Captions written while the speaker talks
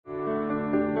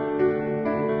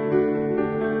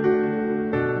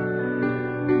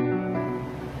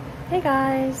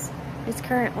It's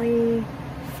currently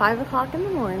 5 o'clock in the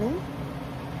morning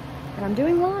and I'm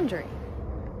doing laundry.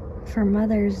 For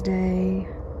Mother's Day,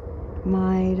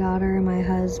 my daughter and my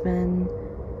husband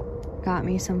got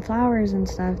me some flowers and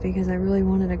stuff because I really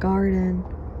wanted a garden.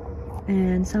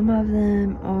 And some of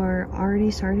them are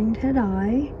already starting to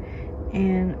die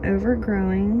and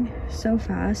overgrowing so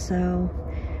fast, so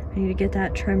I need to get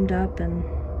that trimmed up and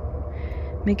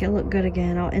make it look good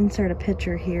again. I'll insert a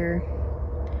picture here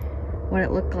what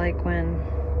it looked like when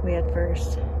we had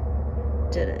first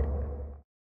did it.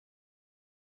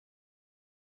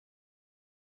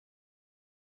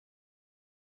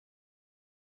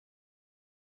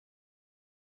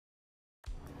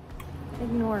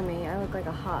 Ignore me, I look like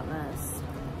a hot mess.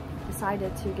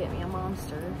 Decided to get me a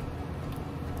Monster.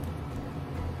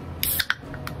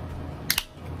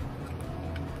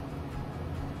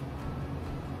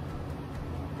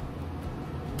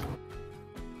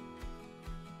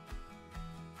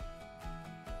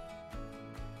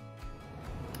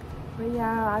 But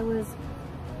yeah, you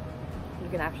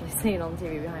can actually see it on the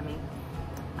TV behind me.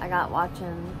 I got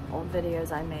watching old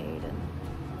videos I made and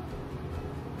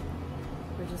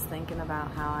we're just thinking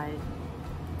about how I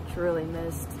truly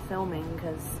missed filming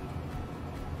because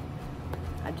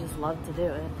I just love to do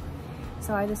it.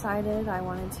 So I decided I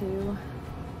wanted to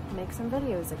make some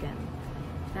videos again.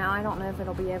 Now I don't know if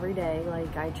it'll be every day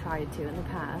like I tried to in the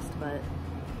past, but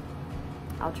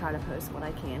I'll try to post what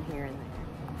I can here and there.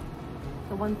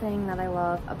 The one thing that I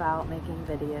love about making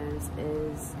videos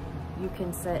is you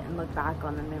can sit and look back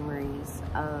on the memories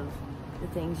of the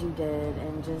things you did,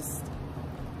 and just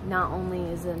not only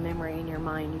is it a memory in your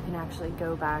mind, you can actually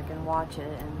go back and watch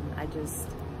it, and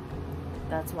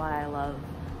that's why I love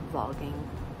vlogging.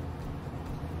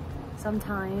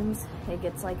 Sometimes it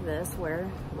gets like this where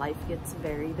life gets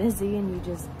very busy and you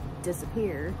just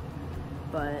disappear,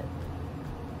 but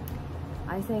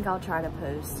I think I'll try to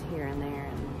post here and there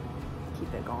and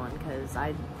keep it going because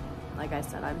like I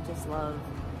said, I just love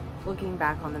looking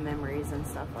back on the memories and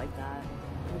stuff like that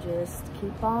and just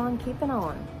keep on keeping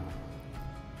on.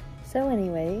 So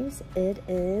anyways, it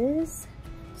is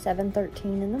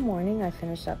 7:13 in the morning. I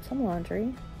finished up some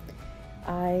laundry.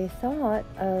 I thought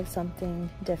of something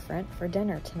different for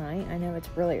dinner tonight. I know it's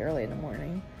really early in the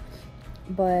morning,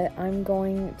 but I'm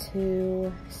going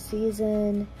to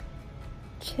season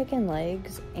chicken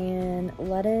legs and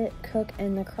let it cook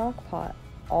in the crock pot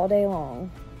all day long.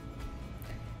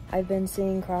 I've been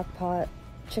seeing crock pot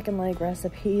chicken leg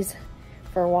recipes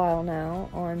for a while now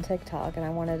on TikTok and I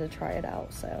wanted to try it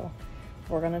out, so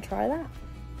we're gonna try that.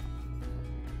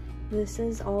 This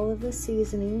is all of the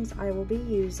seasonings I will be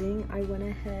using. I went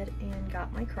ahead and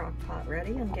got my crock pot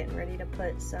ready. I'm getting ready to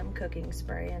put some cooking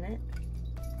spray in it.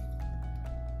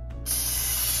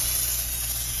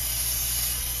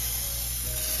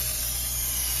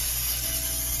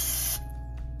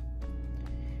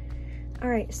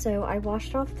 Alright, so I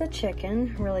washed off the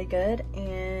chicken really good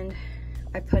and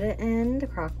I put it in the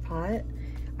crock pot.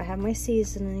 I have my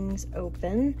seasonings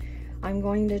open. I'm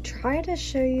going to try to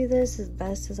show you this as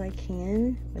best as I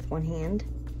can with one hand.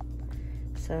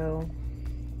 So,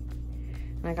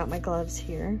 I got my gloves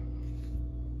here.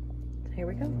 So here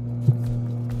we go.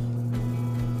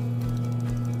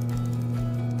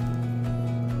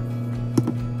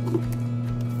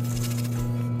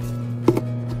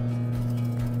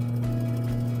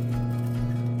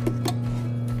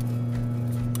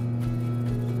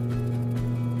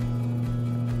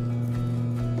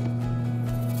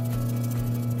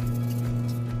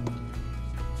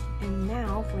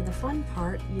 For the fun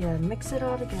part, you mix it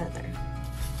all together.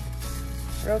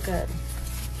 Real good.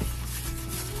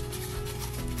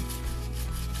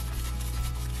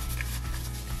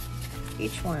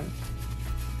 Each one.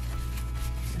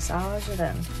 Massage it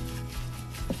in.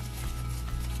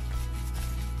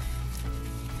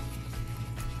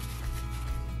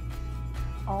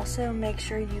 Also, make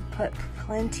sure you put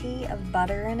plenty of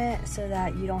butter in it so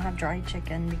that you don't have dry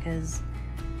chicken, because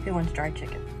who wants dry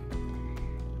chicken?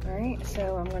 Alright,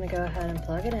 so I'm going to go ahead and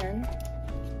plug it in.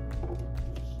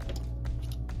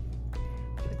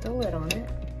 Put the lid on it.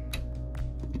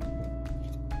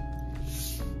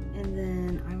 And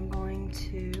then I'm going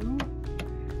to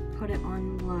put it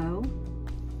on low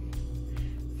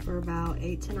for about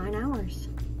 8 to 9 hours.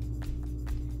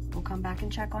 We'll come back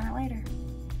and check on it later.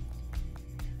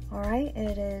 Alright,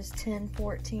 it is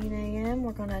 10:14 a.m.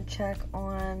 We're going to check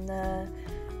on the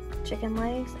chicken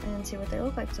legs and see what they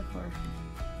look like so far.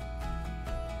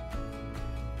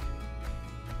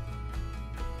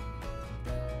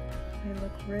 They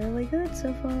look really good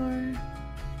so far.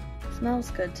 Smells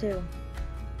good too.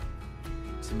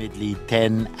 Approximately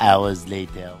 10 hours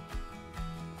later.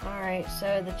 Alright. Alright,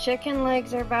 so the chicken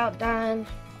legs are about done.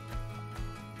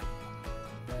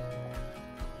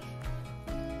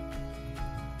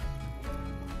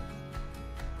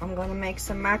 I'm gonna make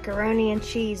some macaroni and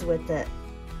cheese with it.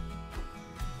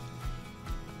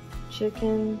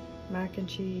 Chicken, mac and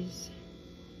cheese,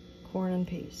 corn and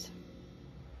peas.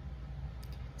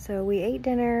 So we ate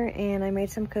dinner and I made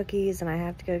some cookies and I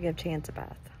have to go give Chance a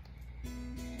bath.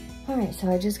 Alright,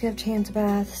 so I just gave Chance a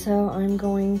bath, so I'm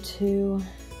going to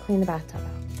clean the bathtub out.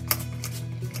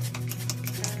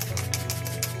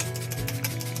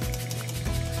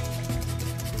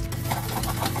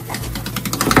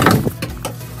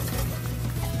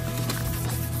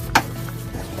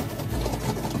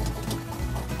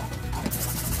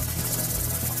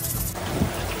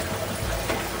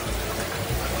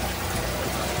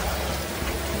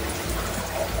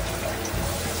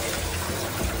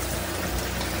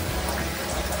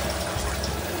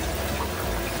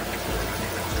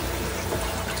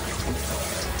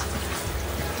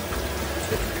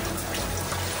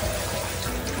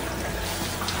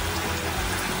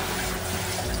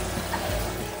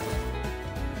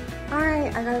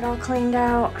 Alright, I got it all cleaned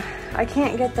out. I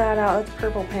can't get that out, it's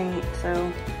purple paint,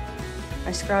 so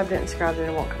I scrubbed it and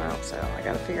it won't come out, so I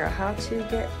gotta figure out how to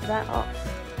get that off.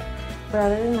 But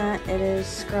other than that, it is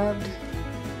scrubbed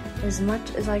as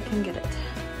much as I can get it.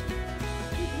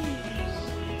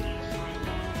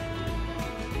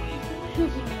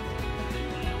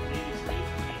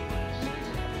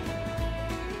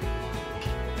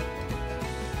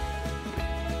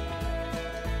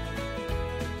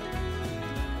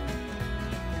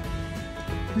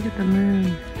 Look at the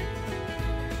moon.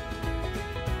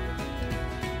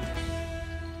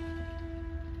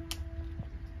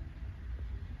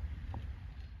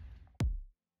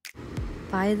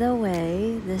 By the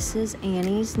way, this is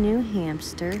Annie's new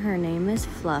hamster. Her name is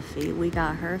Fluffy. We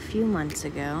got her a few months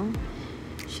ago.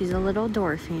 She's a little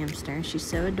dwarf hamster. She's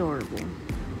so adorable.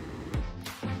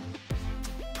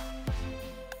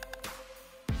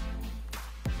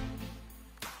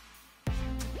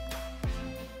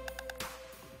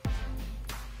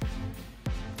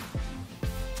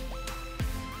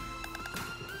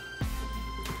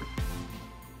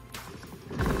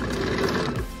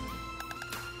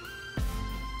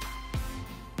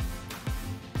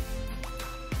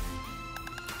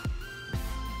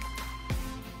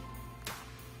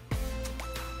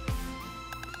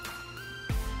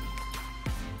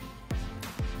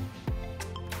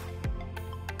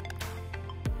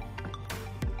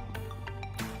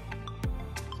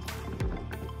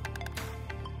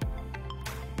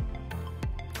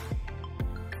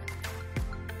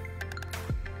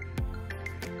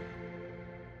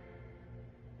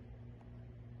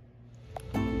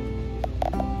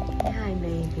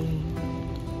 Baby.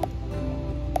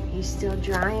 He's still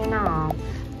drying off.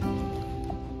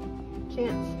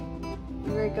 Chance,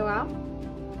 you ready to go out?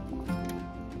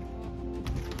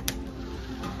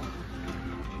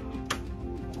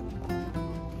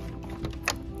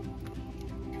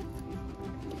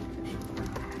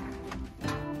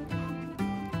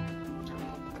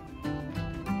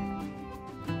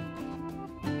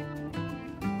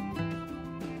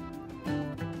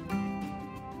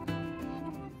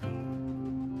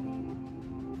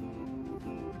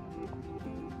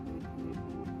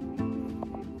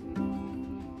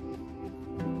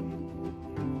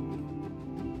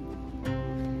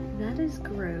 That is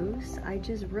gross. I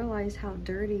just realized how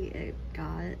dirty it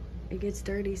got. It gets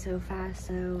dirty so fast,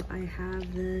 so I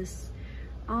have this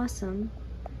awesome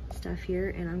stuff here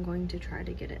and I'm going to try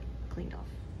to get it cleaned off.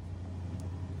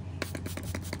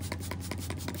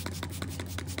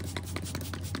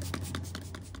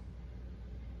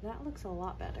 That looks a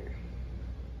lot better.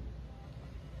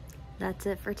 That's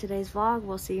it for today's vlog.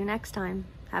 We'll see you next time.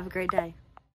 Have a great day.